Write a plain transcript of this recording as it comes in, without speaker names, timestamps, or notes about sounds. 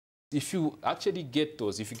If you actually get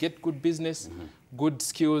those, if you get good business, good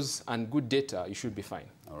skills, and good data, you should be fine.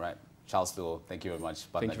 All right. Charles Doe, thank you very much.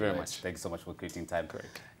 Thank you very much. Thank you so much for creating time.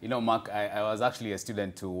 Correct. You know, Mark, I was actually a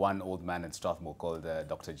student to one old man in Strathmore called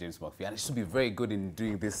Dr. James Murphy, and I used to be very good in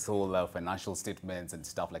doing this whole financial statements and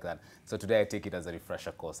stuff like that. So today I take it as a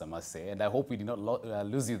refresher course, I must say, and I hope we did not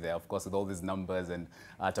lose you there, of course, with all these numbers and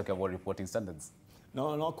talking about reporting standards.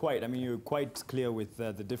 No, not quite. I mean, you're quite clear with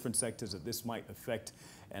the different sectors that this might affect,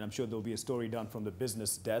 and I'm sure there'll be a story done from the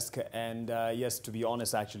business desk. And yes, to be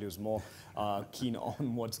honest, actually, I was more keen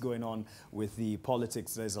on what's going on with the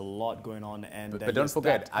politics. There's a lot going on. And but don't yes,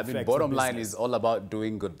 forget, I mean, bottom line is all about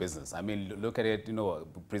doing good business. I mean, look at it, you know,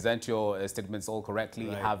 present your statements all correctly,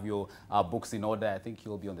 have your books in order. I think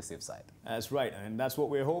you'll be on the safe side. That's right. And that's what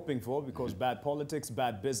we're hoping for, because bad politics,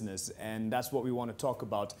 bad business. And that's what we want to talk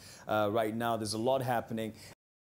about right now. There's a lot happening.